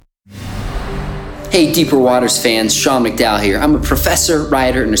Hey, Deeper Waters fans, Sean McDowell here. I'm a professor,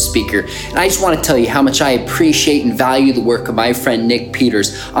 writer, and a speaker, and I just want to tell you how much I appreciate and value the work of my friend Nick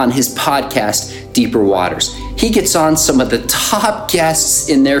Peters on his podcast, Deeper Waters. He gets on some of the top guests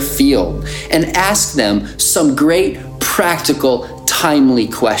in their field and asks them some great, practical, timely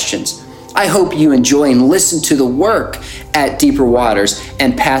questions. I hope you enjoy and listen to the work at Deeper Waters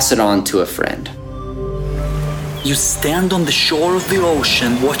and pass it on to a friend. You stand on the shore of the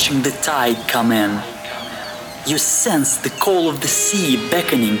ocean watching the tide come in. You sense the call of the sea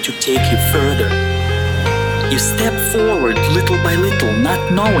beckoning to take you further. You step forward little by little,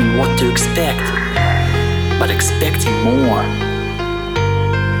 not knowing what to expect, but expecting more.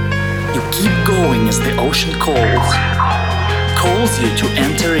 You keep going as the ocean calls you to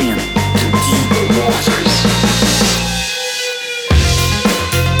enter in to deeper waters.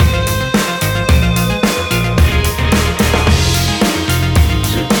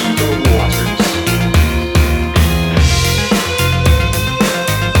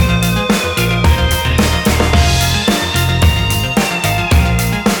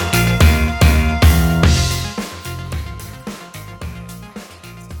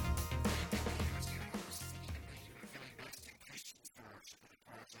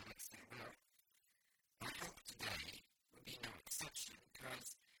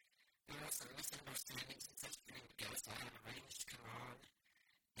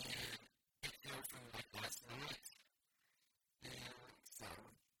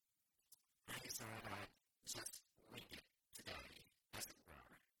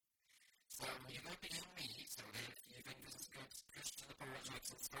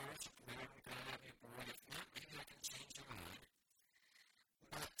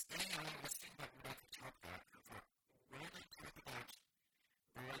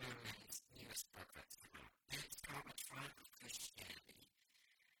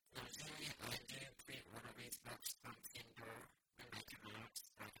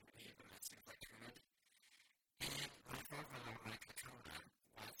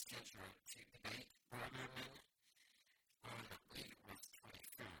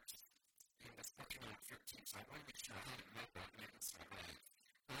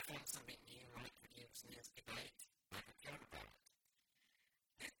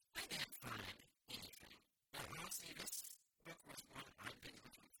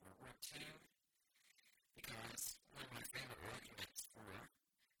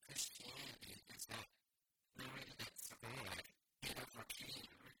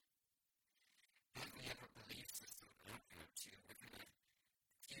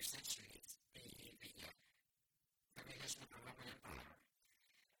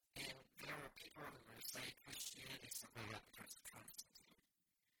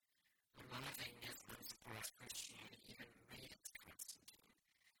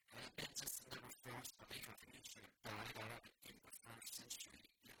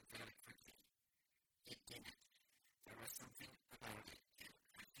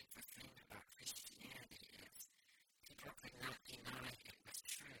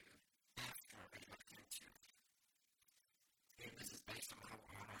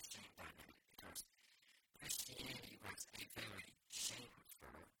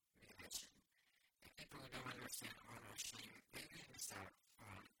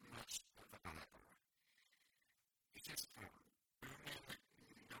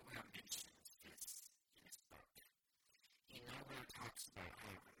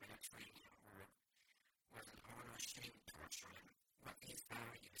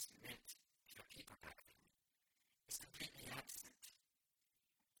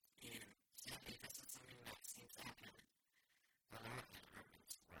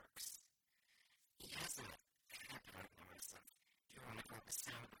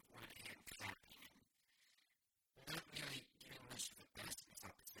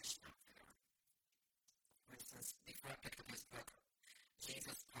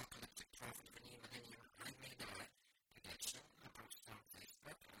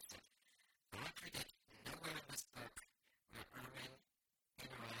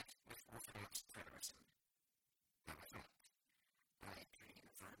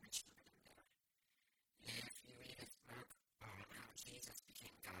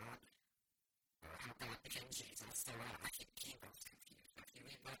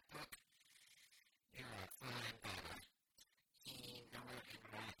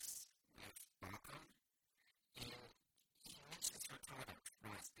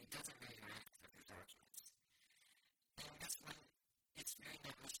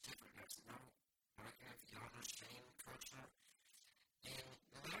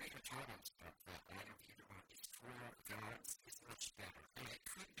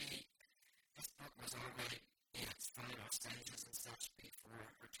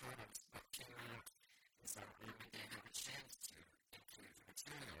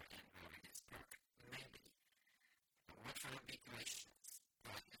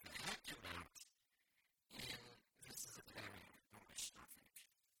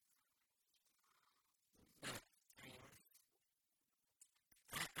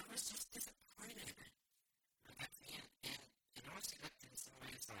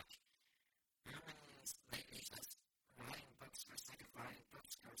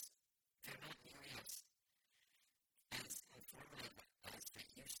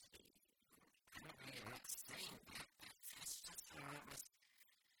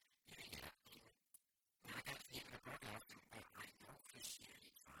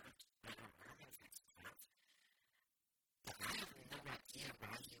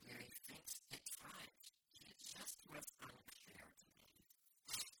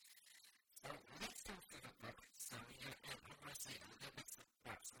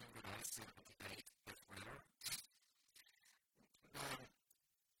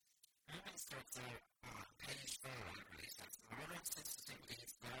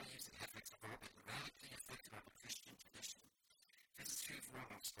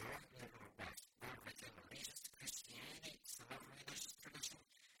 or liberal left, or within allegiance to Christianity, some other religious tradition,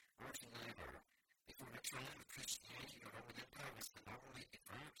 or to neither. Before the triumph of Christianity, the Roman Empire was phenomenally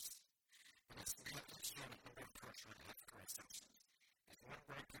diverse, and its inhabitants shared a number of cultural and ethical assumptions. If one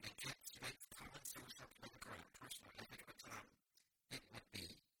word could encapsulate the common social, political, and personal ethic of the time, it would be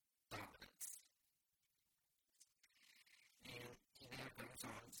dominance. And he now goes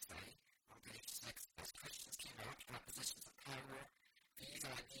on to say, on page 6, as Christians came out to positions of power, these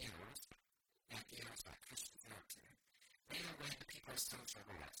ideals like Christian character, laid away the people's social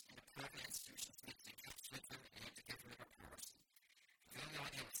rights, and the private institutions meant to encapsulate them and to give rid of piracy. The very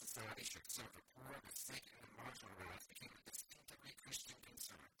idea of society should serve the poor, the sick, and the marginalized became a distinctively Christian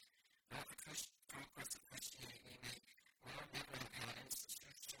concern. Without the conquest of Christianity, we may well never have had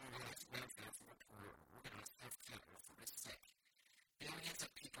institutionalized welfare for the poor or organized health care for the sick. Billions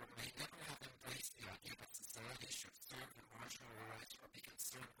of people may never have embraced the idea that society should serve the marginalized or be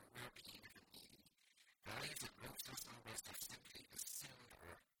concerned with the well-being of the needy. Values that most socialists have simply assumed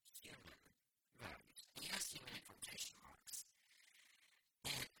are human values. He has human in quotation marks.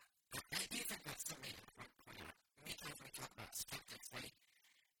 And I do think that's something important to point out. Many times when we talk about skeptics, they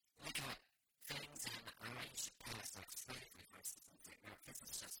look at things in our ancient past like slavery, for instance, and think, well, this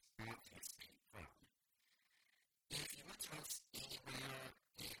is just obviously wrong. If you went to anywhere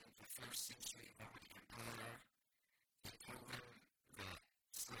in the 1st century Roman Empire and told them that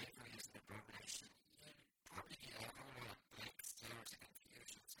slavery is an abomination, you'd probably get a whole lot of blank stares and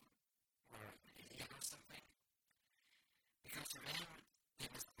confusion or an idiot or something. Because for them, it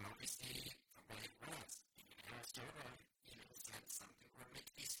was obviously the way it was. And Aristotle even said some people were meant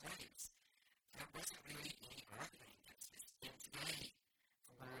to be slaves. There wasn't really any arguing against this. And today,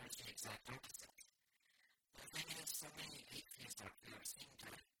 the world is the exact opposite. The thing is, so many atheists out there seem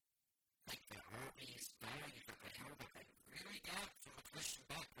to think that all these values that they held that they really got from a Christian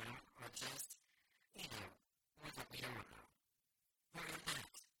background are just, ones that we don't know. What are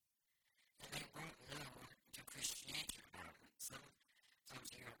that? And they won't know until Christianity about it. Sometimes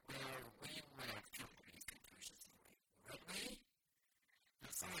you go, well, we would have come to these conclusions. Would we?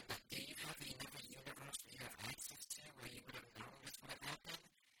 I'm sorry, but do you have another universe where you have access to where you would have known this would have happened?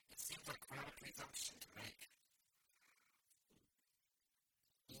 It seems like quite a presumption to make.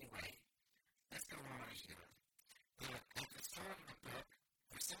 Anyway, let's go on here. At the start of the book,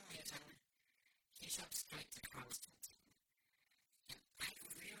 for some reason, he jumps straight to Constantine. And I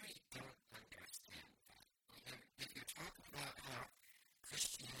really don't understand that. If you're talking about how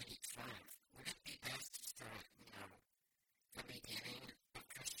Christianity triumphed, would it be best to start, the beginning of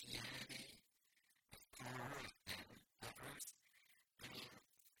Christianity with Paul and others? I mean,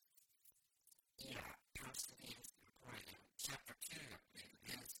 yeah, Constantine's point in chapter 2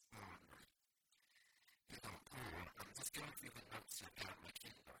 is on Paul. I'm just going through the notes I've got on my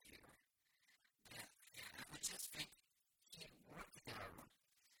Kindle here. But, I would just think he would go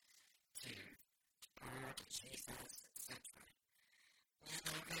to Paul, to Jesus, etc.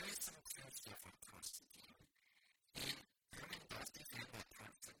 There is some good stuff on Constantine. And Herman does defend that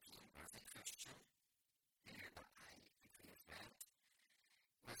Constantine was a Christian. And I agree with that.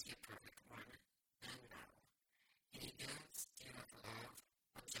 Was he a perfect one? No. And he does deal with a lot of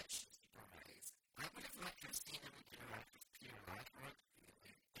objections people raise. I would have liked to have seen him interact with Peter Lightfoot.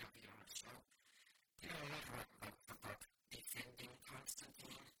 He'll be on the show. Peter Lightfoot wrote the book Defending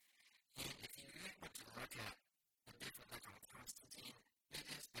Constantine. And if you really want to look at a different look on Constantine, it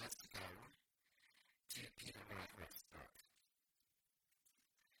is best to go to Peter Lightfoot's book.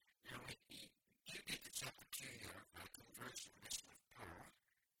 Now, you get to chapter 2 here of the conversion mission of Paul.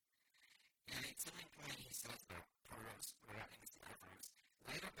 And at some point he says about Paul's writings and others,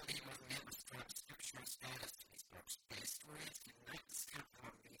 later believers may ascribe scriptural status to these books, but historians cannot discount them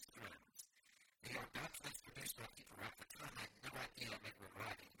on these grounds. They are documents produced by people at the time had no idea they were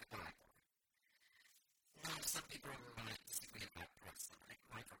writing the Bible. Now, some people might disagree about person, like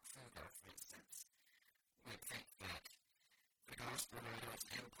Michael Kruger, for instance, would think that the gospel writers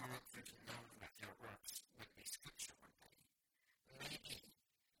and Paul could have known that their works would be scripture one day. Maybe.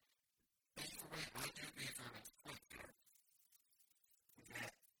 Either way, I do agree with Herman's point there,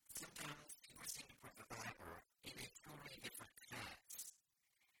 that sometimes people seem to put the Bible in a totally different class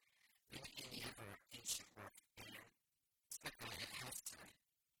than any other ancient work, and especially it has to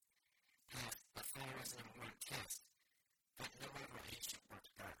have the flowers in one test, but no other ancient work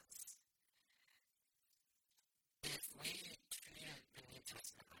does. If we treated the New Testament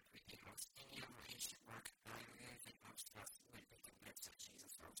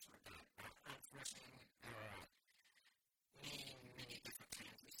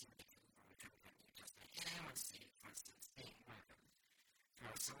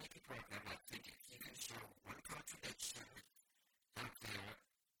program, I think if you can show one contradiction out there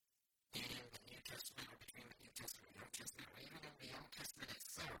in the New Testament or between the New Testament and the Old Testament, or even in the Old Testament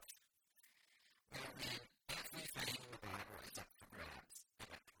itself, well then everything in the Bible is up for grabs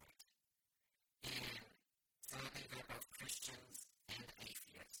at that point. And sadly, they're both Christians and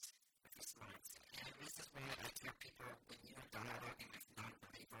atheists with this mindset. And this is why I tell people when you are dialoguing with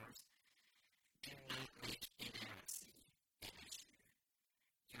non-believers, do not make inerrancy an issue.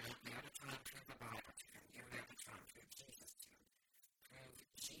 You have the other try and prove the Bible to them. You have to try and prove Jesus to them. Prove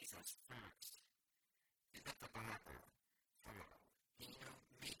Jesus first. And let the Bible follow. And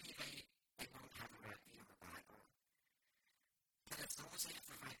maybe they won't have the right view of the Bible. But as long as they have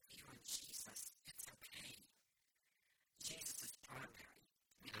the right view of Jesus, it's okay. Jesus is primary.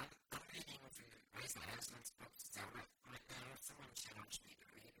 I'm reading through Reza Aslan's books right now. Someone challenged me to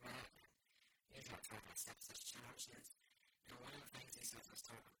read that. Usually I try to accept such challenges. And one of the things he says is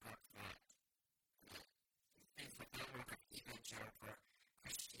talking about that is the bedrock of evangelical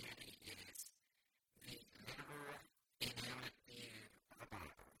Christianity is the literal, inerrant view of the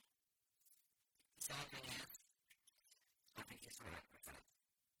Bible. The sad thing is, I think he's right with that.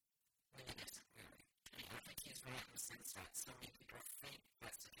 When it isn't really. I think he's right in the sense that so many people think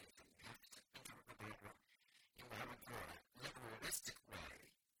that's the case, that you have to interpret the Bible in what I would call a liberalistic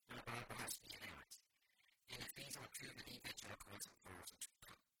way, and the Bible has to be inerrant. And if these are true, then evangelicalism falls into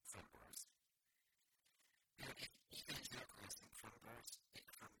crumbles. Now, if evangelicalism crumbles, it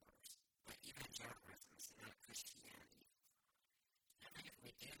crumbles. But evangelicalism is not Christianity. I think if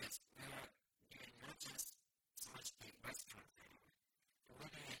we do this, we're doing not just so much a Western thing, but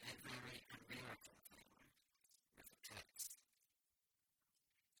we're doing a very American thing with the text.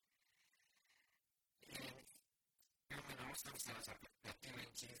 And Erwin also says that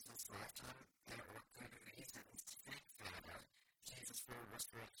during Jesus' lifetime, there were good reasons to think that Jesus was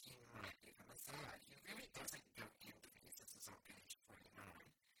for a king might be the Messiah. He really doesn't go into these. This is on page 49.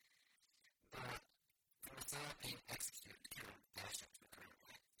 But the Messiah being executed kind of dashed up to the ground.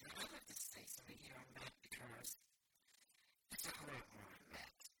 And I'd like to say something here on that because it's a whole lot more than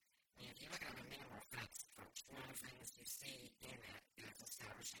that. And if you look at the minimal facts approach, one of the things you see in it is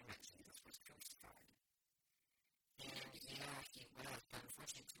establishing that Jesus was crucified. And yeah, he was, but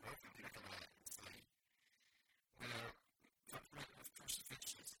unfortunately too often we look at that and say, well, the point of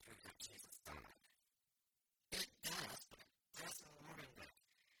crucifixion is to prove that Jesus died. It does, but it does more than that.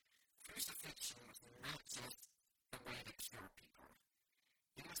 Crucifixion was not just a way to kill people.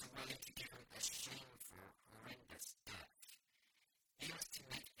 It was a way to give them a shameful, horrendous death. It was to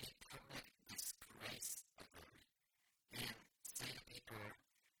make a public disgrace of them and say to people,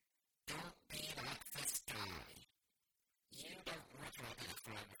 don't be like this guy. You don't want to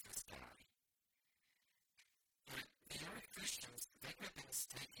identify with this guy. But the early Christians, they were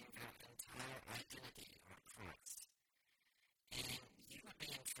mistaking their entire identity on Christ. And you would be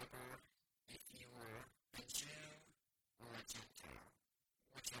in trouble if you were a Jew or a Gentile,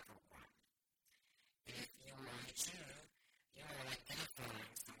 whichever one. If you were a Jew, you were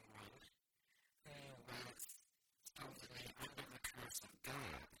identifying someone who was supposedly under the curse of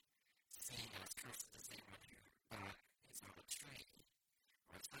God, seeing as cursed as anyone who is on a tree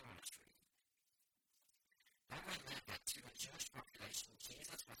or is hung on a tree. That would mean that to the Jewish population,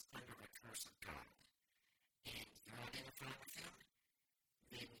 Jesus was under the curse of God. And you identify with him,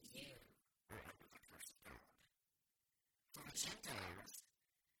 then you are under the curse of God. For the Gentiles,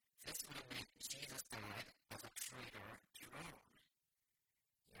 this would have meant Jesus died as a traitor to Rome.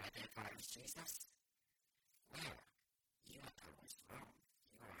 You identify with Jesus? Well, you oppose Rome.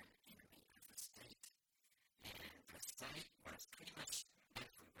 You are an enemy of the state. And the state was pretty much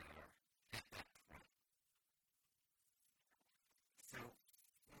everywhere at that point. So,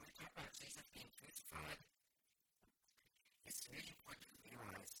 when we talk about Jesus being crucified, it's really important to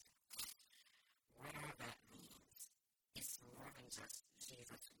realize what all that means. It's more than just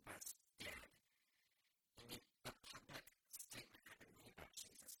Jesus was dead. You need a public statement had been made about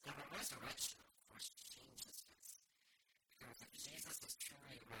Jesus. Now, the resurrection, of course, changes this. Because if Jesus is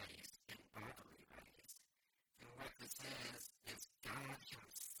truly raised and bodily raised, then what this is God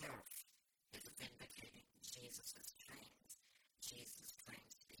himself is vindicating Jesus' claims. Jesus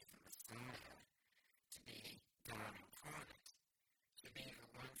claims to be the Messiah, to be God incarnate, to be the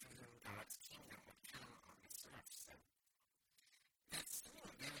one through whom God's kingdom would come on this earth. So that's still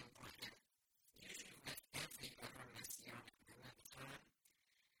very important. Usually with every other messianic movement at the time,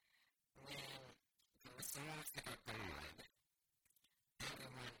 when the Messiah figure died,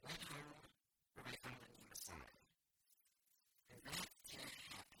 everyone went home or they found a new Messiah. And that didn't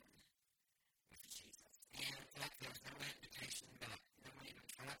happen with Jesus. And in fact, there's no indication that no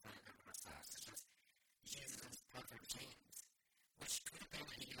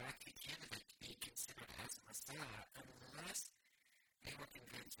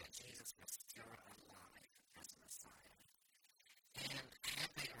Jesus was still alive as a Messiah. And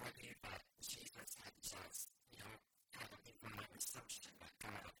had they argued that Jesus had just, had a divine assumption that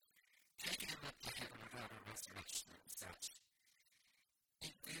God had taken him up to heaven without a resurrection and such,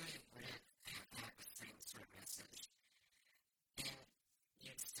 it really wouldn't have had the same sort of message. And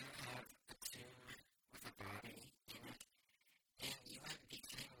you'd still have a tomb with a body in it, and you wouldn't be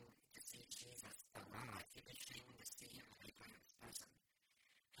claiming to see Jesus alive. You'd be claiming to see him like in his person.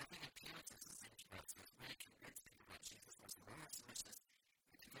 Having appearances is interesting. It really convinced people that Jesus was alive so much as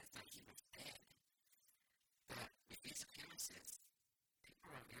it convinced that he was dead. But with these appearances, people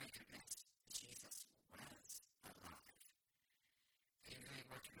were very convinced Jesus was alive. They really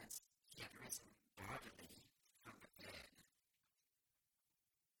were convinced he had risen bodily from the dead.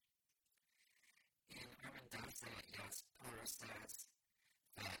 In Herman Dawson, yes, Paul says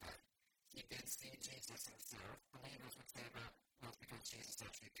that he did see Jesus himself. Believers would say that was because Jesus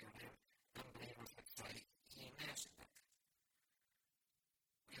actually killed him. Unbelievers would say he imagined it.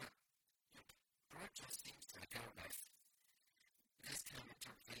 Paul just seems to go with this kind of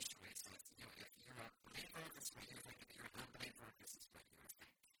interpretation where he says, if you're a believer, this is what you think. If you're an unbeliever, this is what you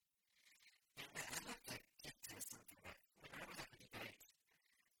think. And I'd like to get to something that when I was at the debate,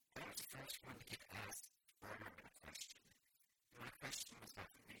 I was the first one to get asked Berman a question. And my question was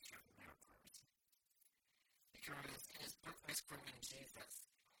about the nature of miracles. Because in his book, Misquoting Jesus,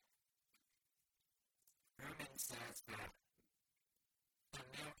 Berman says that a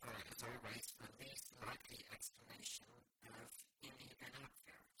miracle is always the least likely explanation of any event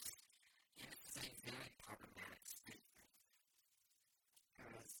there. And it's a very problematic statement.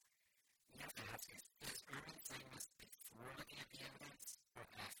 Because you have to ask, is Berman saying this before looking at the evidence or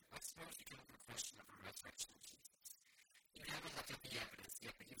after? Let's suppose you come to the question of the resurrection of Jesus. You haven't looked at the evidence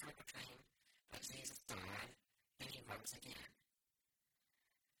yet, but you've heard the claim that Jesus died and he rose again.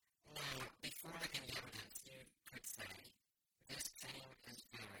 Now, before looking at the evidence, you could say, this claim is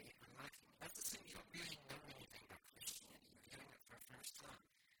very unlikely. Let's assume you don't really know anything about Christianity. You're hearing it for the first time.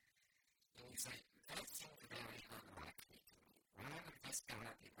 And you say, that seems very unlikely to me. Why would this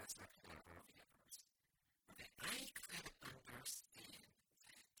guy be resurrected out of the others? Okay, I could understand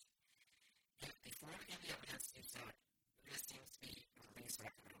that. If before looking at the evidence, you said, this seems to be the least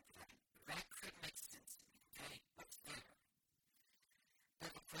recommended for that. That could make sense to me. Okay, what's there?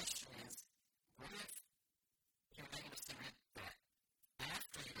 But the question is, what if you're making a statement that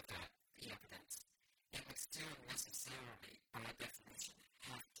after you look at the evidence, it would still necessarily, by definition,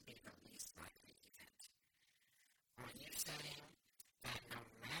 have to be the least likely event? Are you saying that no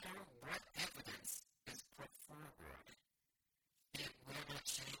matter what evidence is put forward, it will not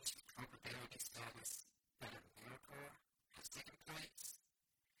change the probability status that a miracle has taken place?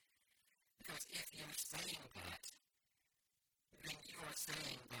 Because if you're saying that, then you are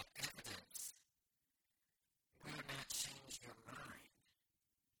saying that evidence will not change your mind.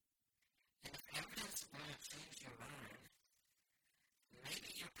 And if evidence will not change your mind, maybe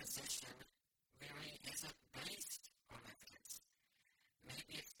your position really isn't based on evidence.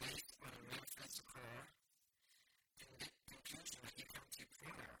 Maybe it's based on a metaphysical conclusion that you come to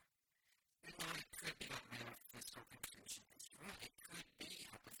prior. And while it could be that metaphysical conclusion is right, it could be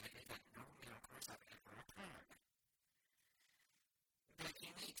hypothetically that no miracles have ever occurred. But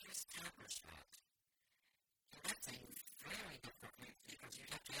you need to establish that. And that's a very difficult thing because you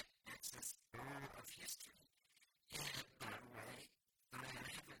have to access all of history. And by the way, I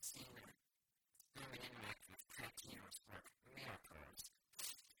haven't seen Berman interact with Kratino's work, Miracles,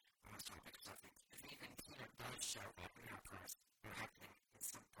 on this topic, so I think even Kino does show that miracles are happening in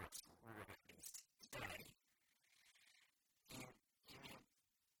some parts of the world, at least today. And,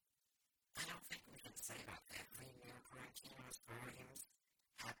 I don't think we can say that every miracle in Kino's volumes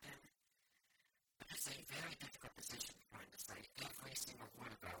happened. But it's a very difficult position for him to say every single one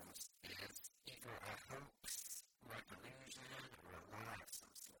of those is either a hoax or a delusion or a lie of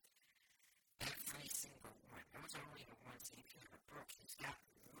some sort. Every single one. Those are only the ones he can report. He's got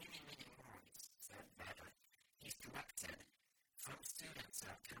many, many more. He's said that he's collected from students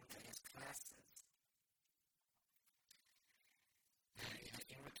that have come to his classes.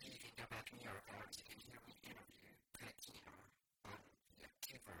 You can go back in your archives, you can hear me interview Kratino on the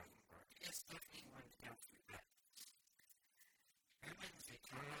two-volume work. It's definitely one to go through that. Berman's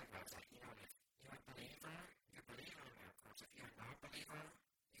reply was like, if you're a believer, you believe in miracles. If you're not a believer,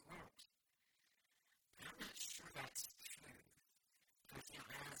 you won't. But I'm not sure that's true. Because,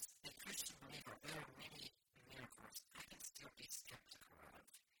 as a Christian believer, there are many miracles I can still be skeptical of,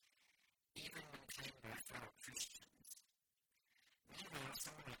 even when claimed by fellow Christians. Meanwhile,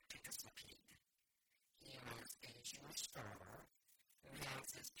 someone like Picus Lapide, he was a Jewish scholar who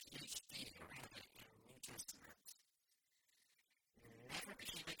has his PhD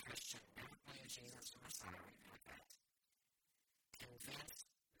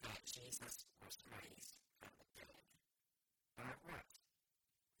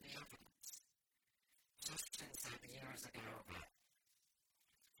years ago that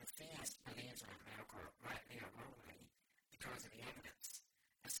the theist believes in a miracle rightly or wrongly because of the evidence.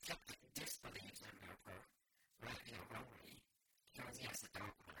 A skeptic disbelieves in a miracle rightly or wrongly because he has a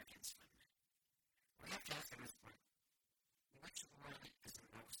dogma against them. We have to ask at this point, which one is the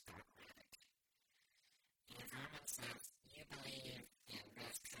most dogmatic? If Herman says, you believe in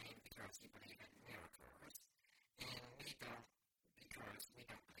this claim because you believe in miracles, and we don't because we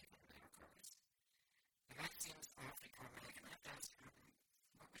don't believe in miracles. And that seems awfully problematic, and I have to ask Herman,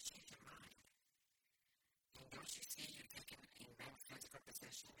 what would change your mind? And don't you see you've taken a metaphysical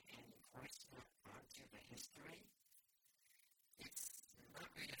position and you forced it onto the history? It's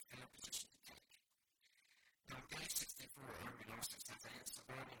not really a fair position to take. Now, on page 64, Herman also says that in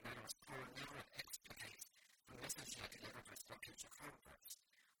surviving letters, Paul never explicates the message he had delivered to his future converts.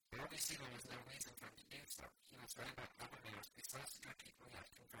 All we see there is no reason for him to do so. He was right about other matters precisely the people he had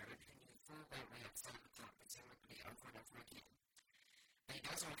converted, and he knew that we had said at the time, presumably over and over again. And he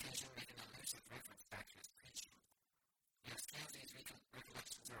does on occasion make an elusive reference back to his preaching. He explains these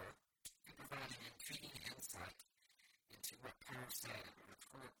recollections are to provide an intriguing insight into what Paul said and the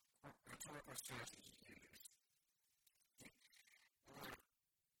rhetorical strategy he used. Now,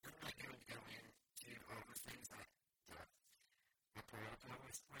 I'm not going to go into all the things that Paul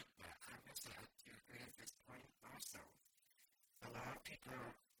always point that. I would say I do agree with this point also. A lot of people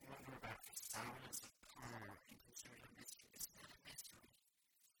wonder about the silence of Paul in considering a mystery. It's not a mystery.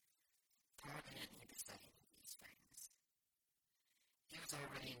 Paul didn't need to say any of these things. He was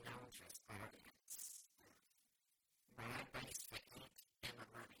already known to his audience. Broad-based technique and the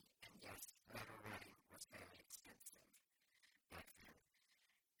money, and yes, letter writing was very expensive back then,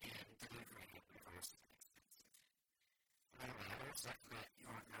 and delivering it was also expensive. No matter, certainly you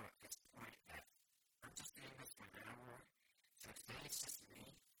all know at this point that I'm just doing this for an hour, so today it's just me,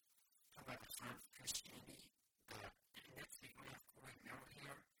 about the time of Christianity, but next week we have Corey Mill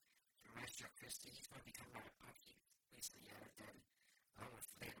here, the Master of Christy. He's going to become my puppy recently edited, along with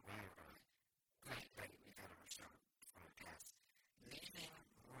Lynn Wilder, great lady we got on our show podcast, leaving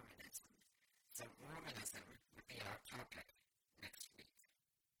Mormonism. So Mormonism would be our topic next week.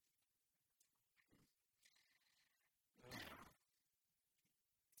 Now,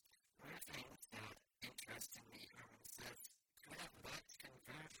 one of the things that interested me, Herman says, could have led to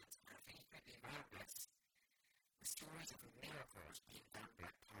conversions, and I think he could be around this, the stories of miracles being done by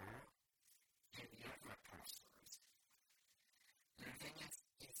Paul and the other apostles. And the thing is,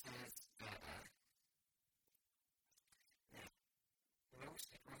 he says that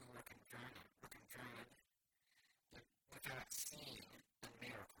most people who were converted without seeing a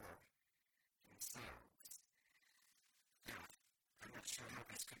miracle themselves. Now, I'm not sure how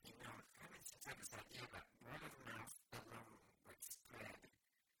this could be known. Herman says that this idea that word of mouth alone would spread the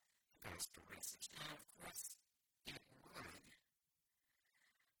gospel message. Now, of course, it would,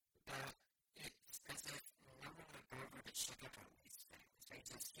 but it's as if no one would bother to check up on these things. They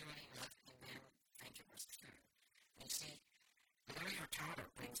just hear it enough and then think it was true. And you see, Larry Hurtado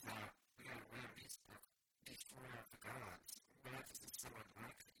brings out, we are aware of these four of the gods. Why is this so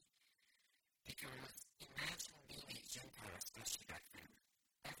unlikely? Because imagine being a Gentile, especially back then.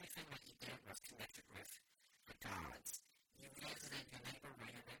 Everything that you did was connected with the gods. You visited your neighbor where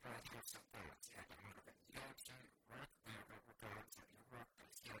your neighbor had house of gods. You had to honor them. You go to work where there were gods at your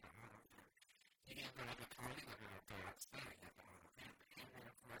workplace. You had to honor them. You didn't go to the party where there were gods there. You had to honor them. And then,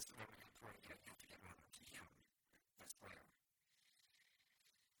 of course, the Roman Emperor, you have to give honor to him as well.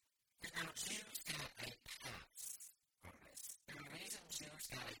 Now, Jews got a pass on this. And the reason Jews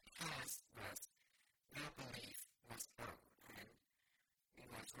got a pass was their belief was old. And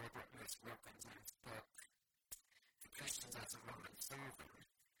as Robert Louis Wilkins in his book, The Christians as a Roman Sovereign,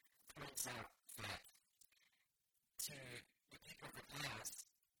 points out that to the people of the past,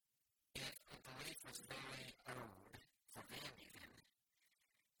 if a belief was very old for them even,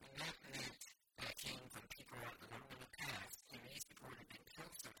 and that meant that it came from people along in the past, and these people would have been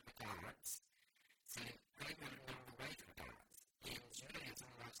closer to the gods, so they would have known the way to the gods. And Judaism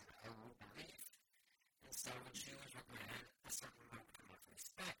was an old belief, and so the Jews were given a certain modicum of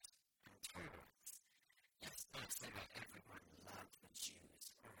respect and tolerance. Yes, not to say that everyone loved the Jews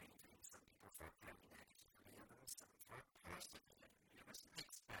or anything. Some people felt very negatively of them, some felt positively of them. It was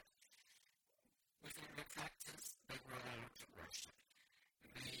mixed, but within the practice, they were allowed to worship.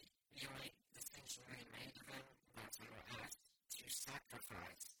 The only distinction really made of them was they were asked to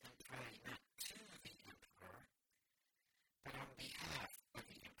sacrifice and pray not to the emperor, but on behalf of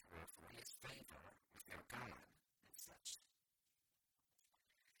the emperor for his favor with their God and such.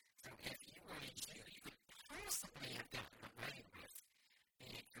 So if you were a Jew, you could possibly have gotten away with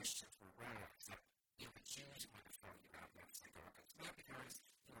being a Christian for a while, except the Jews were to throw you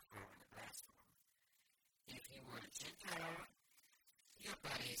Gentile, your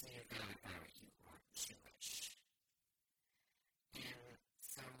buddies and your family power, you are Jewish. And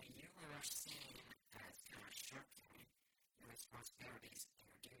so you are seen as kind of shirking your responsibilities and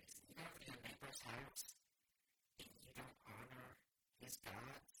your duties. You go to your neighbor's house and you don't honor his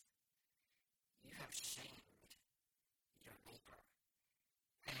gods, you have shamed your neighbor.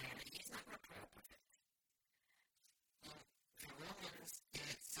 And he's not going to put up with it. The Romans,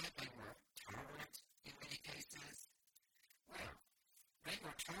 it said they were tolerant in many cases. Well, they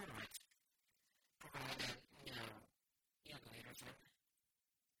were tolerant, provided, young leaders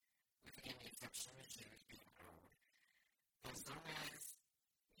with any exception of Jews being old. As long as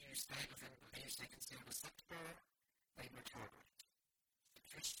you stayed within beliefs they considered acceptable, they were tolerant. The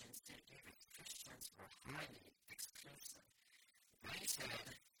Christians didn't do it. Christians were highly exclusive. They said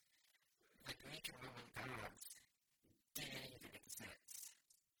the Greek and Roman gods didn't even exist,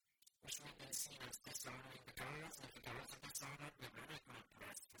 which would be seen as dishonoring the gods, and if the gods are dishonored, then we're not going to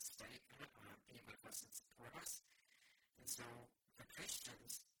bless the state, we're not going to be with us and support us. And so the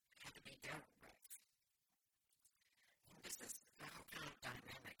Christians had to be dealt with. And this is the whole kind of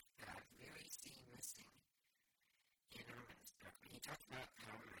dynamic that I really see missing in Romans book. When he talked about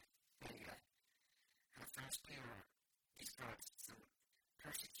how First Peter describes some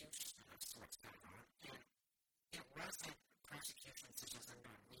persecution of sorts going on, and it wasn't persecution such as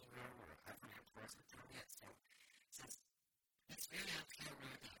under Nero or other emperors in Rome yet, so since it's really unclear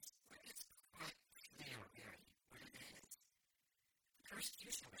what it is, but it's quite clear really what it is.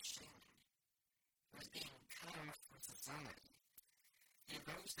 Persecution was shaming. It was being cut off from society. In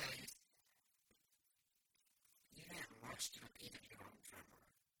those days, you didn't march to the beat of your own drummer.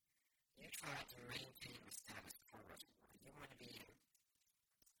 You tried to maintain the status quo as you were. You want to be in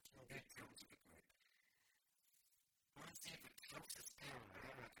good terms with the group. Honestly, the closest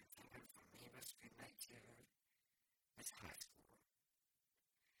parallel I can think of for me was related to high school.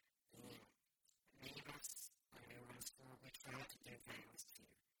 Many of us, when we were in school, we tried to do things to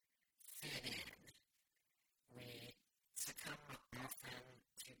fit in. We succumbed often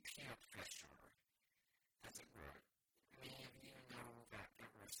to peer pressure, as it were. Many of you know that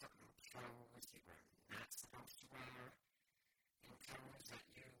there were certain clothes you were not supposed to wear, and clothes that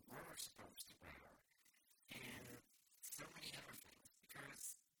you were supposed to wear, and so many other things,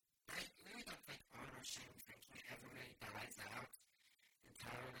 because I really don't think honor shame thinking ever really dies out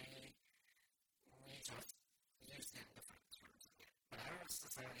entirely. We just use it in different terms of it. But our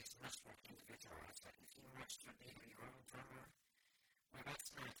society is much more individualized. Like if you march to a beat of your own drummer, well, that's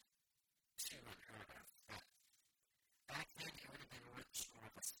not too unheard of. But back then, it would have been much more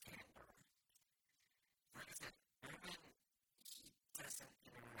of a scandal. Like I said, Urban, he doesn't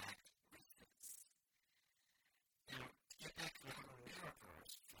interact with this. Now, to get back to the whole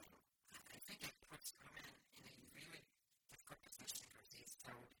miracles thing, I think it puts Urban in a really difficult position because he's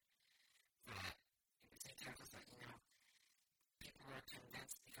told that, he tells us that, people are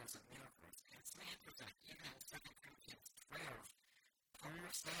convinced because of miracles. And it's interesting, even in 2 Corinthians 12,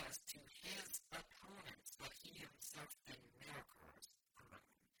 Paul says to his opponents that he himself did miracles among them.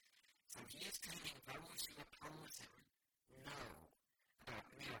 So he is claiming those who oppose him know about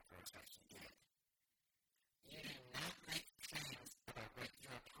miracles that he did. You do not make claims about what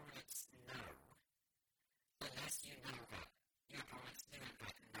your opponents know unless you know that your opponents do in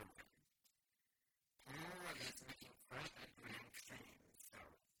fact know them. Paul is making quite a grand claim, so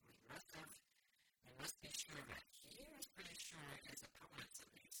we must be sure that he is pretty sure his opponents at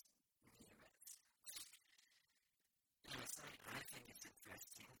least knew it. Now, something I think is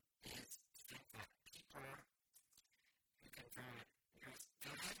interesting is to think that people who convert,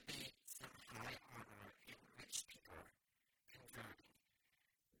 there had to be some high honor in rich people converting,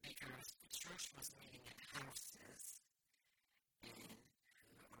 because the church was meeting in houses, and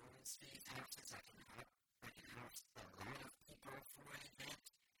who owns these houses that can house a lot of people for an event?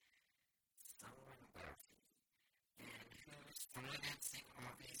 Someone wealthy. And who's financing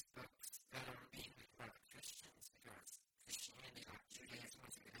all these books that are being written by the Christians? Because Christianity, like Judaism,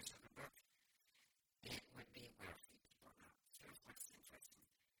 was the religion of the book. It would be wealthy people. Now, here's what's interesting.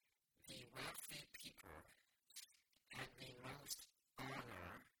 The wealthy people had the most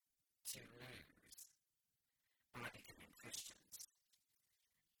honor to lose by becoming Christians.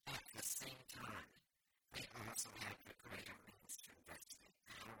 At the same time, they also have the greater means to investigate.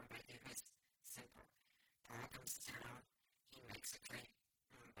 How would they do this? Simple. Paul comes to town, he makes a claim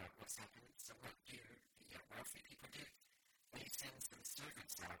about what's happened. So what do the wealthy people do? They send some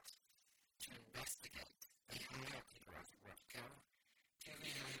servants out to investigate. They hire people as well to go to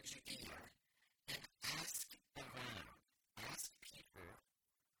the area of Judea and ask around, ask people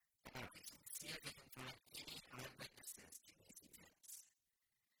about these and see if they can find any eyewitnesses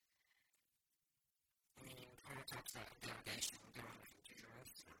was a delegation going to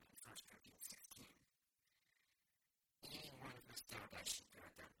Jerusalem in 1 Corinthians 16. Any one of this delegation could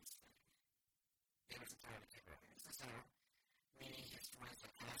have done this thing. It was entirely different. This is how many historians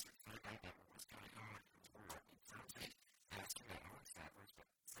have classified about what was going on in the world. And some think that's the way all travelers, but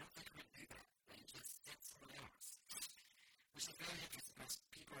some think we do that. They just did something else. Which is very interesting because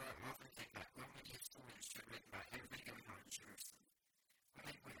people often think that Roman historians should have written about everything going on in Jerusalem. Well,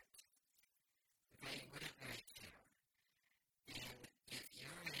 they wouldn't. They wouldn't really care. And if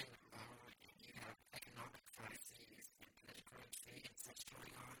you're in Rome and you have economic crises and political intrigue and such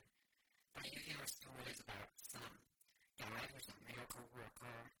going on, but you hear stories about some guy who's a miracle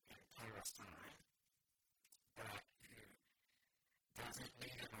worker in Palestine, but who doesn't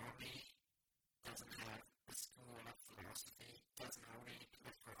lead an army, doesn't have a school of philosophy, doesn't hold any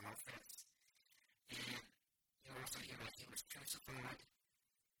political office, and you also hear that he was crucified.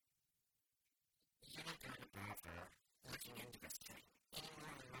 You're not going to bother looking into this thing any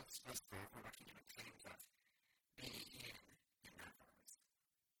more than most of us bother looking into things of being in others.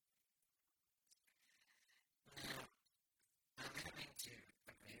 Now, I'm having to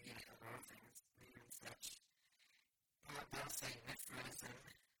abbreviate a lot of things and such. They'll say Mithraism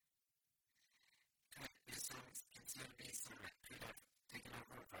is considered to be something that could have taken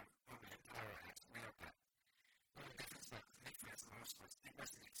over the Roman Empire as well, but one of the differences about Mithraism also was it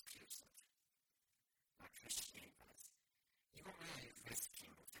wasn't exclusive. Like Christianity was. You weren't really risking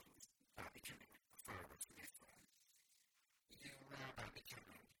things by becoming a follower of Mithra. You were by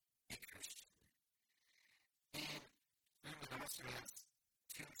becoming a Christian. And it also has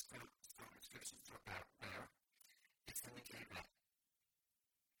two strong descriptions about where it's indicated that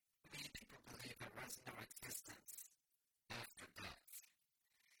many people believe there was no existence after death.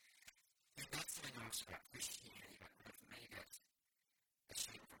 And that's something also about Christianity that would have made it a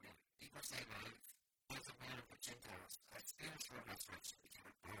shame for me. People say that as a man of the Gentiles, a spiritual resurrection became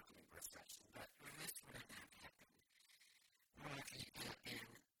a bodily resurrection, but this wouldn't have happened. More likely it would have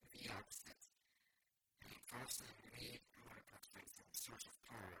been the opposite. And first thing we read in one of the things in the Source of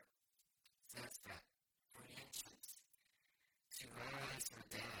Power says that for the ancients, to rise from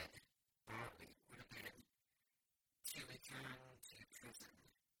the dead bodily would have been to return to prison,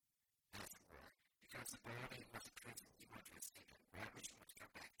 as it were, because the body was a prison you want to escape it, right? Which you want to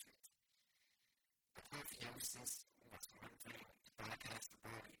go back to it. Apotheosis was one thing to bypass the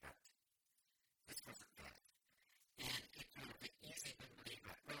body, but this wasn't death. And it would have been easy to believe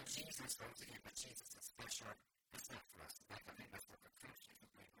that, well, Jesus rose again, but Jesus is special. That's not for us. Like, I think that's what the Christians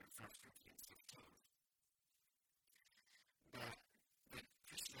believe in 1 Corinthians 15. But the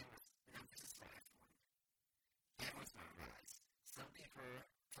Christian emphasis for everyone. That was my rise. Some people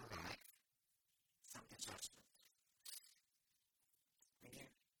to life, some to judgment. When you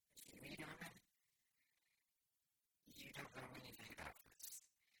read on it, you don't know anything about this.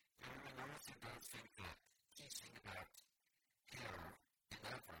 And when also does think that teaching about hell and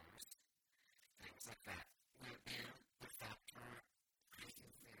others, things like that, would have been the factor. I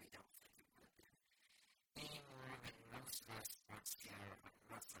really don't think it would have been. Any more than most of us want scare when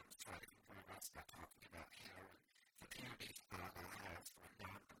Muslims try to convert us by talking about hell and the penalties Allah has for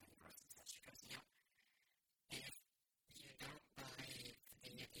non-believers and such. Because, if you don't believe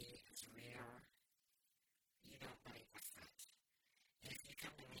the deity is real, you don't believe the fact. If you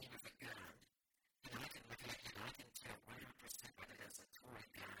come to me with a gun, and I can look at it and I can tell 100% that it is a toy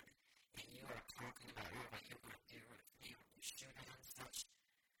gun, and you are talking about what you're going to do with me when you shoot it and such,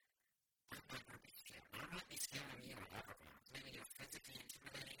 I'm not going to be scared. I might be scared of you on other grounds. Maybe you're physically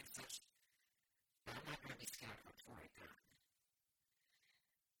intimidating and such, but I'm not going to be scared of a toy gun.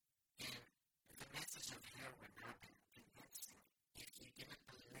 And the message of hell would not be convincing if you didn't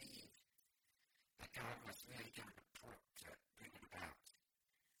believe that God was really going to bring it about.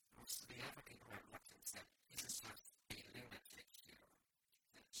 Most of the other people have looked and said, this is just a lunatic here.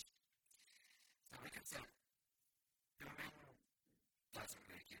 So like I said, the Roman doesn't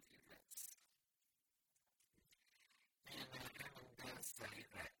really give you this. And Roman does say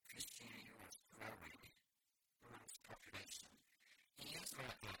that Christianity was growing amongst the population. And he is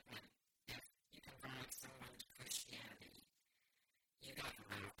right that when if you convert someone to Christianity, you got the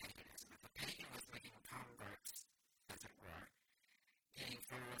real paganism. If a pagan was making converts, as it were, getting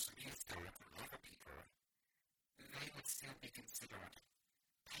followers from his God and other people, they would still be considered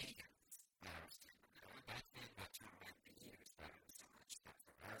pagans. Back then, that term wouldn't be used by them so much, but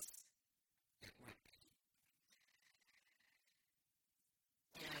for us, it would be.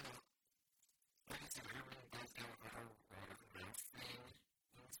 And, like I said, Herman does go over the whole word of mouth thing.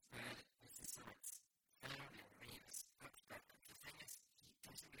 Instead, this is so it's found in Reeves' book, but the thing is, he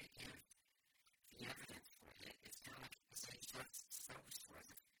doesn't really give the evidence for it. It's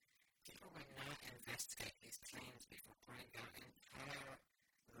investigate these claims before putting their entire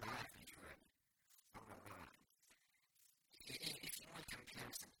livelihood on the line. If you want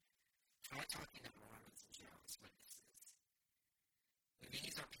comparison, try talking to Mormons and Jehovah's Witnesses.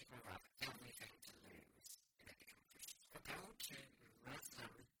 These are people who have everything to lose if they become Christians. Or go to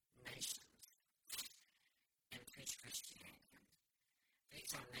Muslim nations and preach Christianity.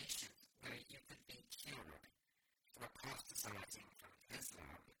 These are nations where you could be killed for apostatizing from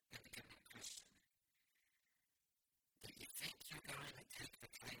Islam and becoming Christian. Do you think you're going to take the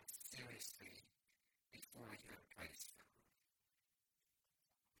claims seriously before you embrace them?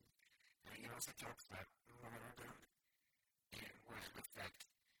 Now, he also talks about martyrdom and what an effect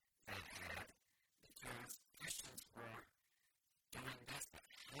that had, because Christians were doing this, but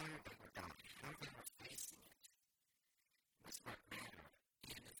how they were dying, how they were facing it, was what mattered.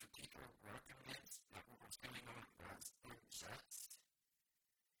 And if the people were convinced that what was going on was unjust,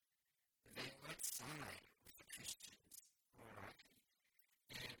 they would side with the Christians more likely.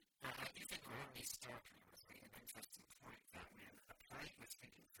 And I do think Rodney Starker was making an interesting point that when a plague was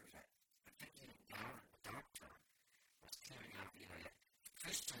taking through that, I think even Darwin, the doctor, was carrying out the idea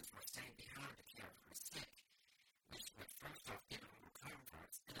Christians were staying behind to care for the sick, which would first off give them more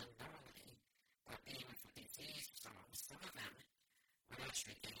converts, and unknowingly, by being with the disease, some of them would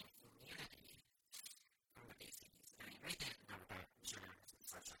actually gain immunity from the disease. I mean, we didn't know about germs and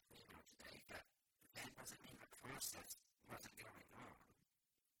such like we know today, but that doesn't mean the process wasn't going on.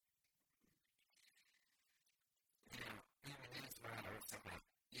 Now, even these writers about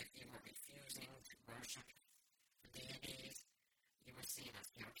if you were refusing to worship the deities, you were seen as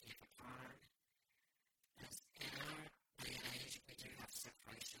guilty of a crime. As in our day and age, we do have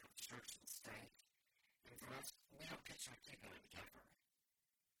separation of church and state, and for us, we don't picture two going together.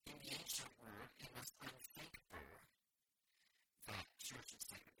 In the ancient world, it was unthinkable that church and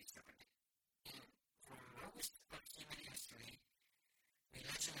state would be separated. And for most of human history,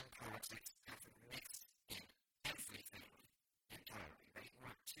 religion and politics have mixed in everything entirely. They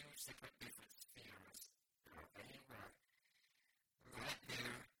were two separate different spheres, or they were right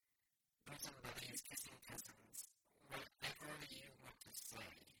there, bosom buddies, kissing cousins, whatever you want to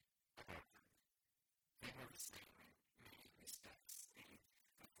say about them. They were the same in many respects. And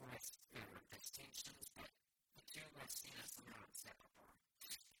of course, there were distinctions, but the two were seen as somehow inseparable.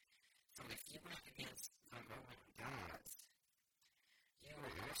 So if you went against the Roman gods, you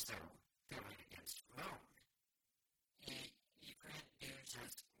were also going against Rome. You couldn't do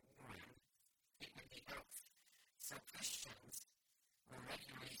just one, it would be both. So Christians were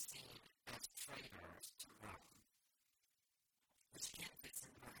regularly seen as traitors to Rome, which again fits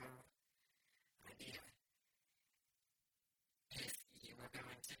into the whole idea. If you were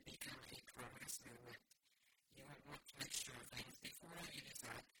going to become a progress movement, you would want to make sure things before you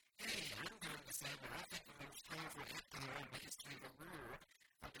decide, hey, I'm going to say what I think the most powerful empire in the history of the world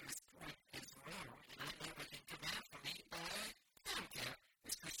up to this point is Rome, and I know they can come after me, but I don't care.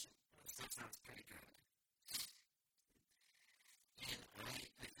 This Christian stuff sounds pretty good. And I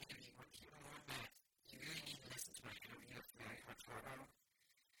think if you want to hear more on that, you really need to listen to my interview with Mary Hurtado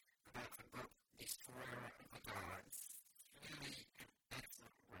about the book Destroyer of the Gods. Really an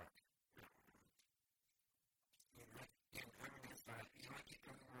excellent work. And Roman is by the only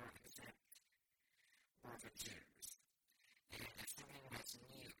people who were exempt were the Jews. And if something was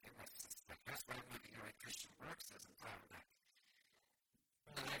new, it was suspect. That's why one of the early Christian works is entitled that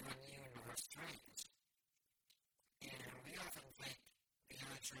neither new nor strange. And we often think the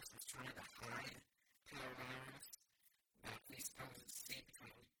early church was trying to hide parallels that we suppose see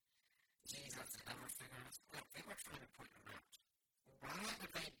between Jesus and other figures. Look, they were trying to point them out. Why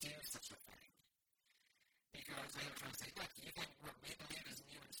would they do such a thing? Because they were trying to say, look, you think what we believe is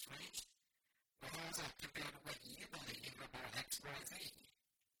new and strange? Well, how does that compare to what you believe about X, Y, Z?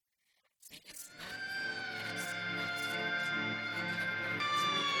 See, it's not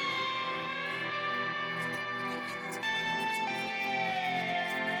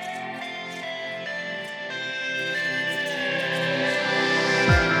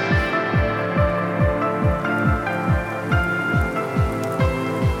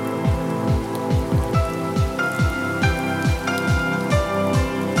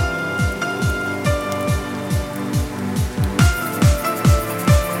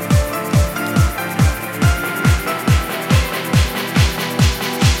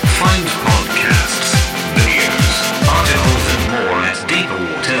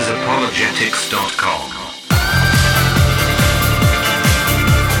deeperwatersapologetics.com.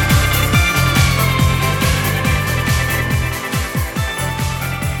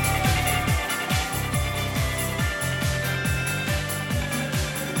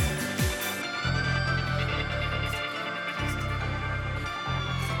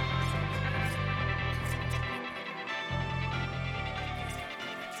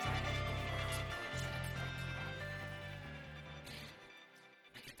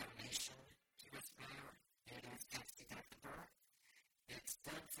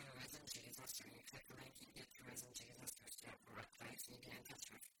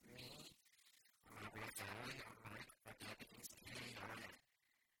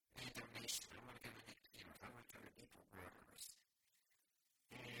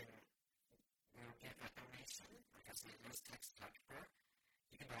 So there's text book.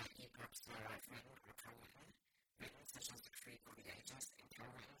 You can buy ebooks that are written or co-written, written such as The Creed of the Ages, and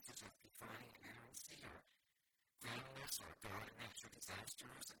co-written such as Defining Inerrancy or Groundless or God and Natural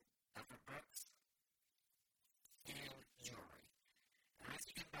Disasters and other books. And jewelry. As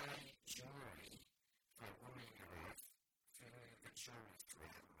you can buy jewelry for a woman in your life through the jewelry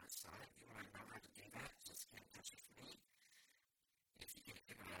thread on my site, if you want to know how to do that, just get in touch with me. If you can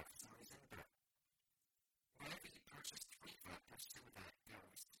figure it out for some reason, but whenever you purchase 25% of that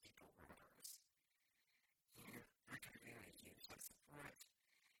goes to people orders. Here, I can really use that support.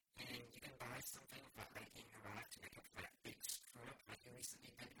 And you can buy something for that lady in your life to make up for that big screw up like you recently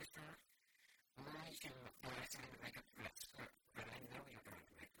did with her. Or you can buy something to make up for that screw up that I know you're going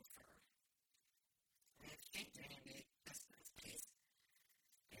to make with her. And if you keep doing this case,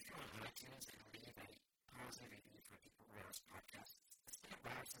 if you're on iTunes and leave a positive review for People Wars podcast, it's been a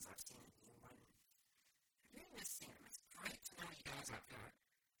while since I've seen a new one. You're missing them. It's great to know you guys out there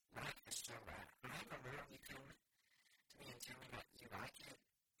like the show. I have a lot of you come to me and tell me that you like it,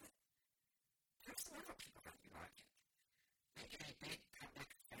 but there's some other people that you like it. Make it a big public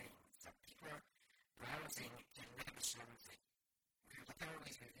thing. So people are browsing and look at the show and think, look at all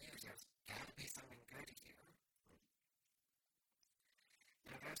these reviews, there's got to be something good here.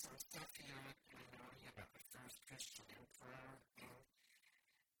 Now there's some stuff here knowing about the first Christian emperor, and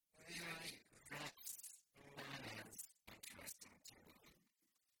really that's not as interesting to me.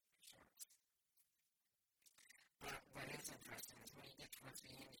 Sure. But what is interesting is when you get towards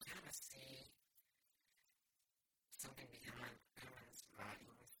the end, you kind of see something behind Owen's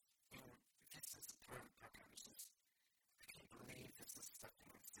writings, and this is a part of the proposals. I can't believe this is stuff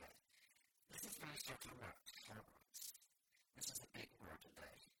being said. This is when I start talking about tolerance. This is a big word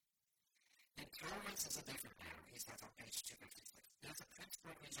today. And tolerance is a different matter, he says on page 256. There's a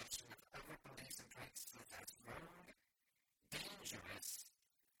principal rejection of other beliefs and practices as wrong, dangerous,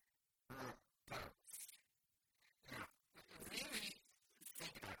 or both. Now, really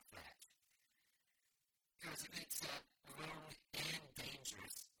think about that. Because if it's wrong and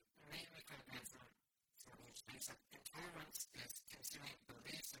dangerous, maybe we could have some of these things. Intolerance is considering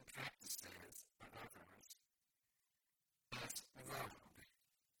beliefs and practices of others as wrong.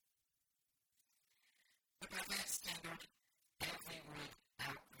 But by that standard, everyone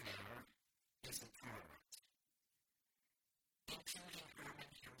out there is intolerant, including Herman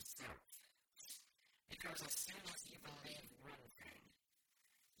himself. Because as soon as you believe one thing,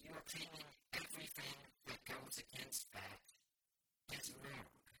 you are claiming everything that goes against that is wrong.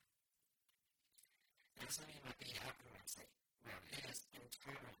 And some of you might be happy and say, well, it is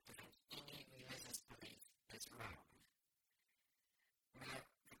intolerant to think any religious belief is wrong. Well,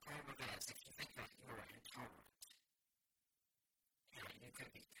 the problem is, if you think that you are intolerant, you could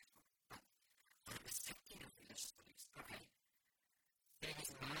be, but I'm accepting of religious beliefs. Okay, it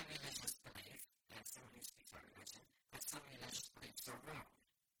is my religious belief, as someone who speaks about religion, that some religious beliefs are wrong.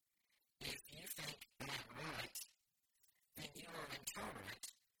 If you think I'm right, then you are intolerant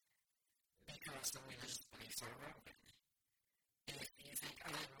because some religious beliefs are wrong. If you think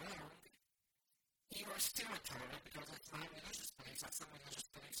I'm wrong, you are still intolerant because it's my religious beliefs that some religious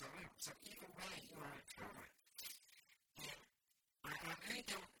beliefs are wrong. So either way, you are intolerant. And I really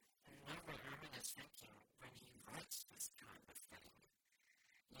don't know what Herman is thinking when he writes this kind of thing.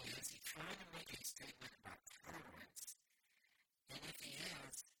 Is he trying to make a statement about tolerance? And if he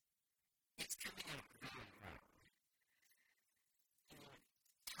is, it's coming out really wrong.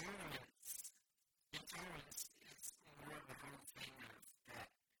 Intolerance is more of the whole thing of that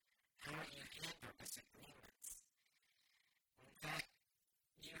how you handle disagreements. In fact,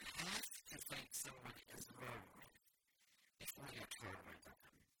 you have to think someone is wrong before you're tolerant of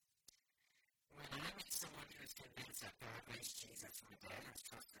them. When I meet someone who is convinced that God raised Jesus from the dead and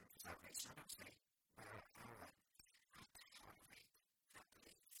trusts him for salvation, I don't say, well, I'll tolerate that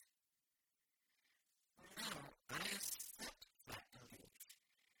belief. No, I accept that belief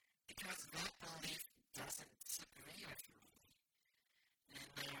because that belief doesn't disagree with me. And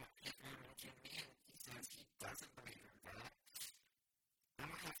now, if Herman came in, he says he doesn't believe in that, I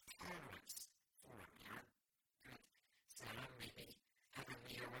don't have tolerance for him. I could say, maybe have a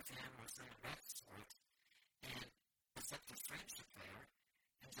meal with him or something of that sort, and accept the friendship there,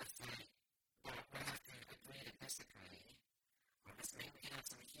 and just say, well, we'll have to agree to disagree, or just maybe we can have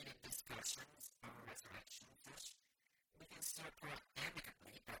some heated discussions on resurrection, which we can still talk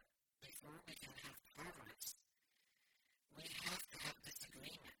amicably, but before we can have tolerance, we have to have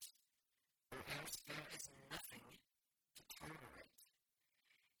disagreement, or else there is nothing to tolerate.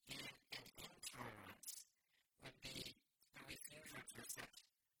 And an intolerance would be the refusal to accept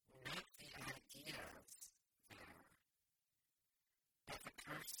not the ideas there,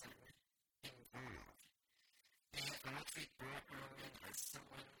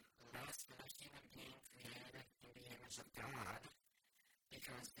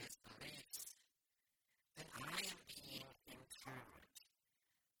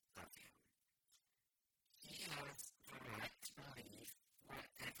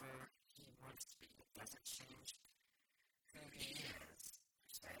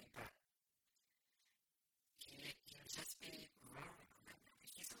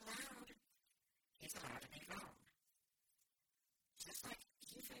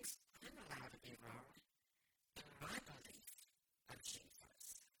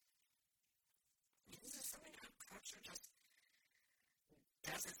 culture just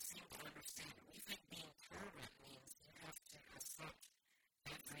doesn't seem to understand. We think being tolerant means you have to accept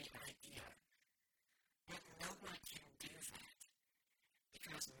every idea. But no one can do that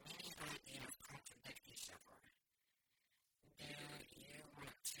because many ideas contradict each other. Do you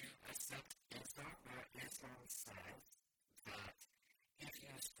want to accept Islam, where Islam says that if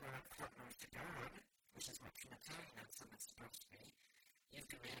you ascribe partners to God, which is what Trinitarianism is supposed to be, you've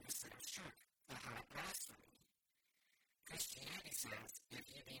committed a sin of shirk, a high blasphemy. Christianity says if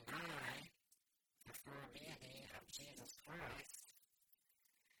you deny the full deity of Jesus Christ,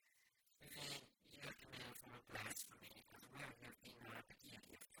 then you have committed a form of blasphemy as well. You have denied the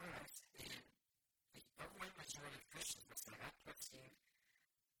deity of Christ, and the overwhelming majority of Christians would say that puts you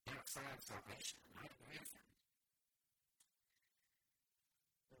outside of salvation, and I agree with them.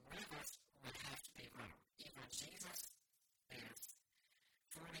 One of us would have to be wrong. Either Jesus is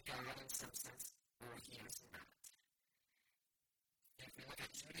fully God in some sense, or he is not. If we look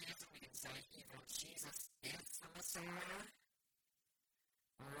at Judaism, we can say either Jesus is the Messiah,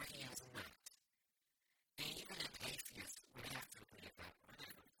 or he is not. And even an atheist would have to agree with that one.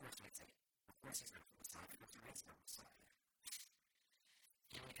 And of course, we'd say, of course he's not the Messiah, because there is no Messiah.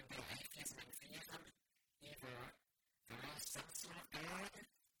 And we can build atheism and theism. Either there is some sort of God,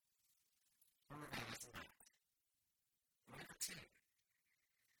 or there is not. One of the two.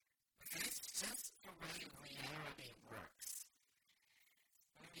 But that's just the way reality works.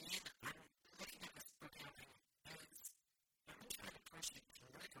 I mean, I'm looking at this book and I'm trying to push it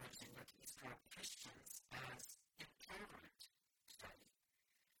politically and look at these called Christians as intolerant study.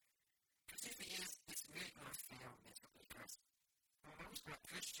 Because if it is, it's really going to fail miserably, because for the most part,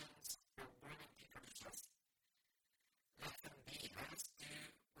 Christians are wanting people to just let them be. Let us do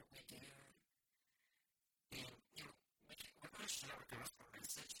what we do. And, we're going to share a gospel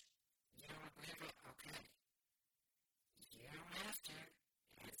message. You don't agree with it? Okay. You don't have to.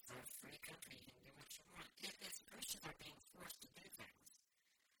 It's a free country. You can do what you want. If Christians are being forced to do things,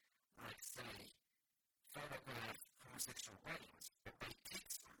 like, say, photograph homosexual weddings, or bake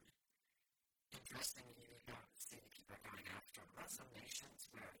cakes for them. Interestingly, you don't see people going after Muslim nations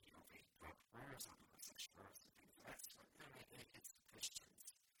where, they broke wars on homosexuals and things like that. So, it's the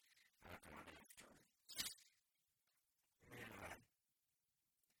Christians that are going after them.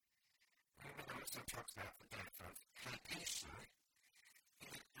 And also talks about the death of Hypatia.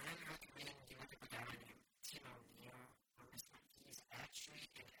 And I'm recommending you look at the guy named Tim O'Neill on this one. He's actually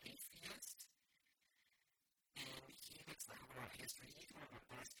an atheist. And he looks at world history. He's one of the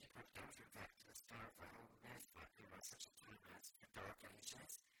best people to ever back to the start of the whole myth that there was such a time as the Dark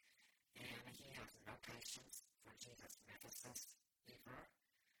Ages. And he has no patience for Jesus' mythicist either.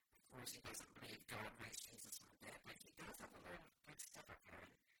 Of course, he doesn't believe God raised Jesus from the dead, but he does have a little good step up there.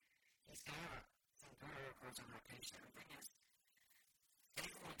 He's got some good oracles on Hypatia. The thing is,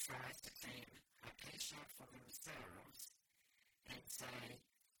 everyone tries to claim Hypatia for themselves and say,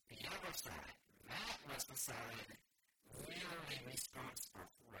 the other side, that was the side really responsible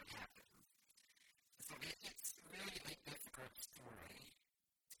for what happened. So it's really a difficult story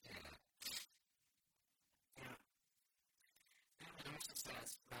to get at. Now, it also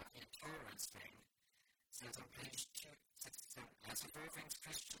says about the intolerance thing, says on page 267, as a Volving's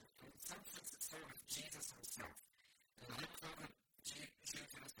Christian, in some sense it's sort of Jesus himself. In the uncovered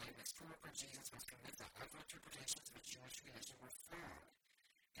Jews in his day, it's true for Jesus was convinced that other interpretations of the Jewish religion were flawed.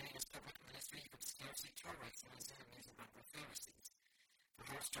 And in his public ministry, he could scarcely tolerate some of his enemies among the Pharisees. The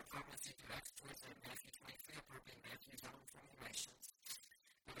whole struck prophecy directs towards the Matthew 23 appropriate Matthew's own formulations,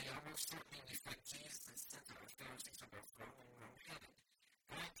 but they almost certainly reflect Jesus' sense that the Pharisees are both wrong and wrong-headed.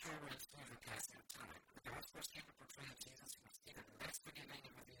 God tolerance through the passing of time. The Gospels came to portray Jesus who was even less forgiving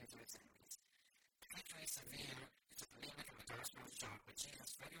and revealed to his enemies. Particularly severe is the polemic in the Gospel of John, where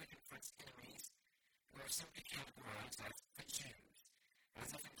Jesus regularly confronts enemies who are simply categorized as the Jews, as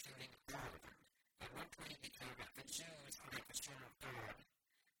if including all of them. At one point he declared that the Jews are like the children of God,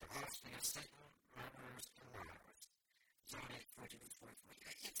 the offspring of Satan, murderers, and liars. John 8:14-44.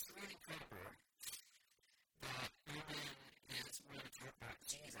 It's really incredible that Owen is willing to talk about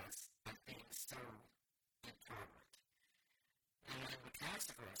Jesus as being so intolerant. Now, in the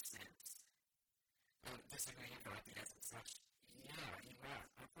classical sense, disagreeing about the essence such, yeah, he was.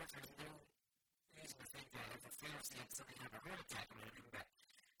 Of course, there's no reason to think that if a Pharisee had suddenly had a heart attack or anything, that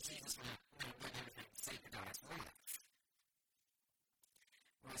Jesus would have done everything to save the guy's life.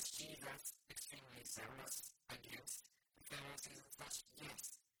 Was Jesus extremely zealous against the Pharisees and such?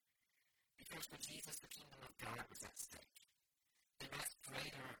 Yes. Because for Jesus, the kingdom of God was at stake. And that's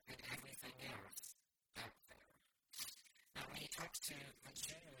greater than everything else out there. Now, when he talks to the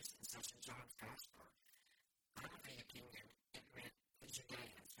Jews in such in John's Gospel, one of the speaking, it meant the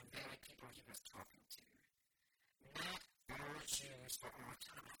Judeans, the very people he was talking to. Not all Jews were all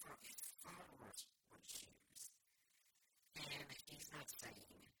time. I thought his followers were Jews. And he's not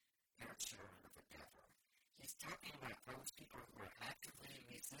saying they're children of the devil. He's talking about those people who were actively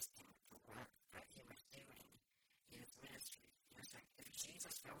resisting the work that he was doing in his ministry. He was like, if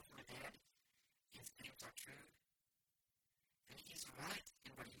Jesus rose from the dead, his claims are true. And he's right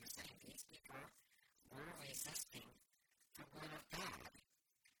in what he was saying. These people were resisting the will of God,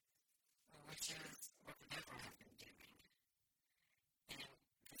 which is what the devil had been doing. And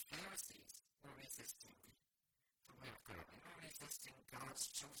the Pharisees were resisting the will of God. They were resisting God's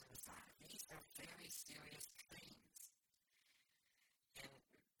chosen Messiah. These are very serious claims. And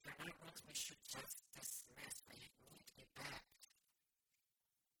they're not ones we should just dismiss. They need to be backed.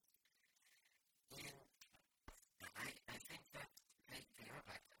 And I think that they are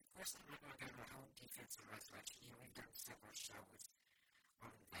backed. Of course, I'm not going to go to a whole defense of resurrection here. We've done several shows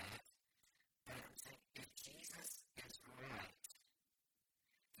on that. But I'm saying if Jesus is right,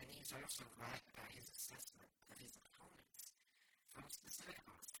 then he's also right about his assessment of his opponents. From specific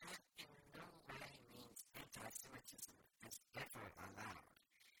opponents, that in no way means anti-Semitism is ever allowed.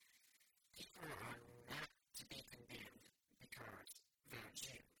 People are not to be condemned because they're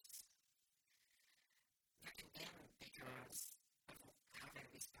Jews. They're condemned because of how they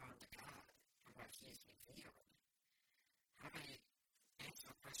respond to God and what he has revealed. How they answer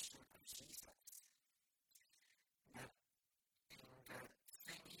the question of Jesus. But the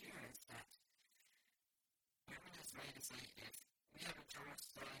thing here is that everyone is ready to say if we have a choice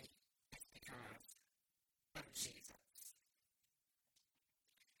to say it's because of Jesus.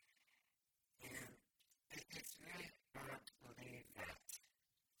 And it's really hard to believe that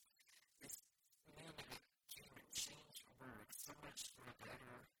this movement that can change the world so much for the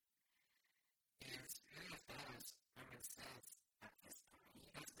better is really as bad as Roman says at this point. He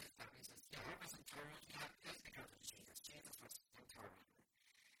does this stuff. He says, yeah, I was intolerant. Yeah, it's because of Jesus. Jesus was intolerant.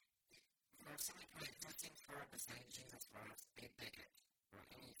 For some people, it just seems hard to say Jesus was a bigot or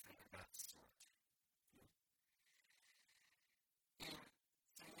anything of that sort. And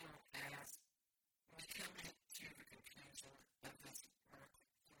so, as we come to the conclusion of this work,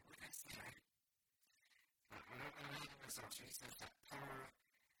 like I said, the results, he says that Paul,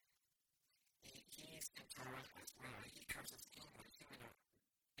 he's intolerant as well. He curses anyone, even an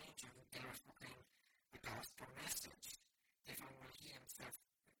angel who dares proclaim the gospel message, even when he himself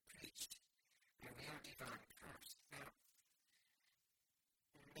preached a real divine curse. Now,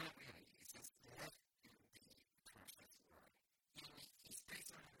 not really. He says, let him be cursed as the Lord. He's placed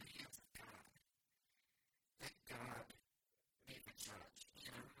him in the hands of God. Let God be the judge.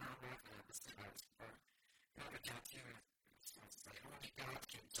 How likely are the sinners? Or Robert Galtier starts to say, only God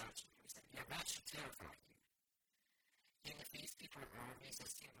can judge me. He said, yeah, that should terrify you. And if these people are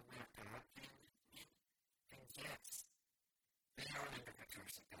resisting the will of God, then yes, they are under the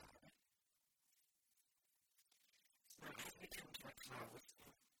curse of God. So as we come to a close,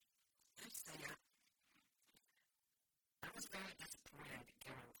 let's say I was very disappointed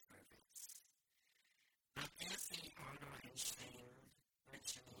going through this. I guess the honor and shame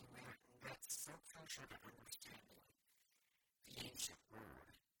mentioning that's so crucial to understanding the ancient world.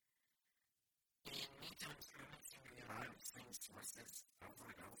 And many times I don't seem to rely on the same sources over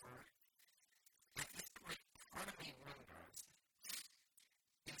and over. At this point, part of me wonders,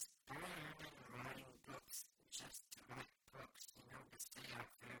 is Paul Herman writing books just to write books, to stay out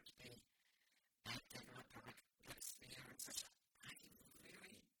there, to be active in the public sphere and such? I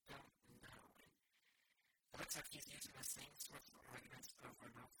really don't know. It looks like he's using the same sorts of arguments over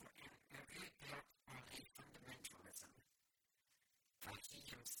and over, and they're really built on a fundamentalism that he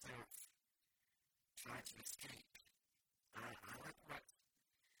himself tried to escape. I like what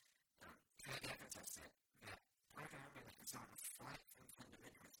Craig Evans has said, that Paul Herman is on a flight from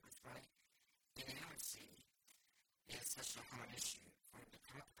fundamentalism. It's why inerrancy is such a hard issue for him to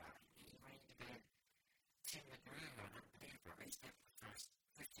talk about. He wanted to get Tim McGrew on Unbeliever. They spent the first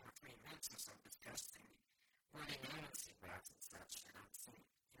 15 or 20 minutes or so discussing what inerrancy was and such, and I'm saying,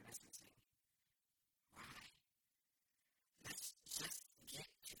 you're listening, why? Let's just get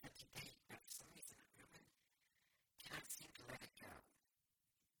to the debate, but for some reason, women can't seem to let it go.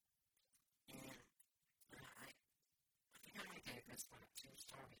 And I think I only gave this one a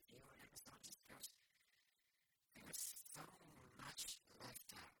 2-star review on Amazon just because there was so much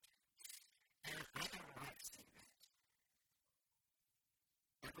left out. And I don't like seeing that.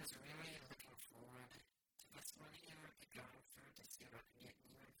 I was really looking forward to this one here, to going through to see if I can get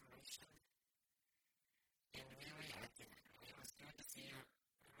new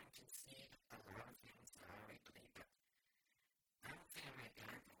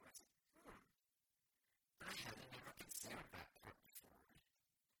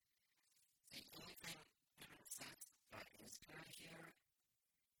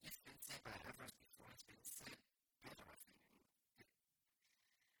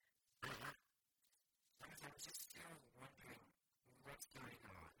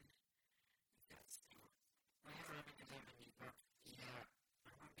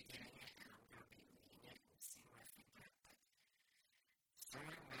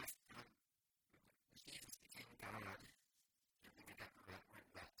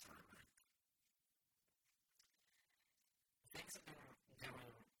things have been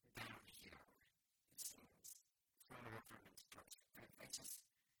going downhill, it seems, from the government's perspective. I just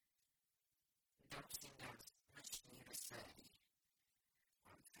don't seem to have much new to say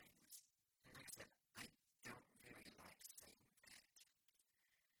on things. And like I said, I don't really like saying that.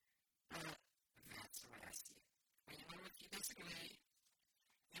 But that's the way I see it. And you know, if you disagree,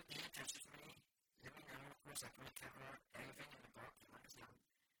 you'll be in touch with me. Let me know. Of course, I can cover everything in the book. And like I said,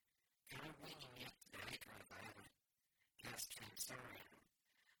 I'm kind of winging it today because I have a past time story.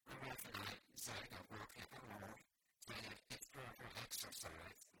 My wife and I decided to walk at the wall to historical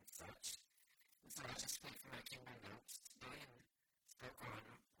exercise and such. And so I just went for my Kindle notes today and spoke on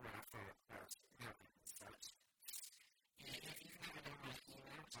what I thought was happening and such. And if you've never known my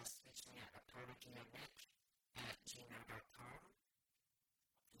email, just reach me at apologianic@gmail.com.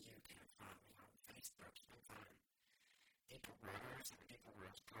 You can find me on Facebook. You can find Deeper Waters and Deeper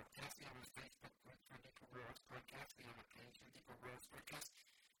Worlds Podcast. We have a Facebook group for Deeper Worlds Podcast. We have a page for Deeper Worlds Podcast.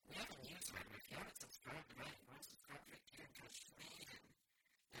 We have a newsletter. If you haven't subscribed to that, you want to subscribe to it, get in touch with me and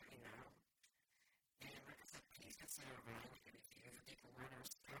let me know. And like I said, please consider writing a review of Deeper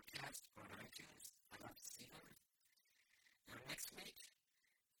Waters Podcast on iTunes. I'd love to see them. Next week,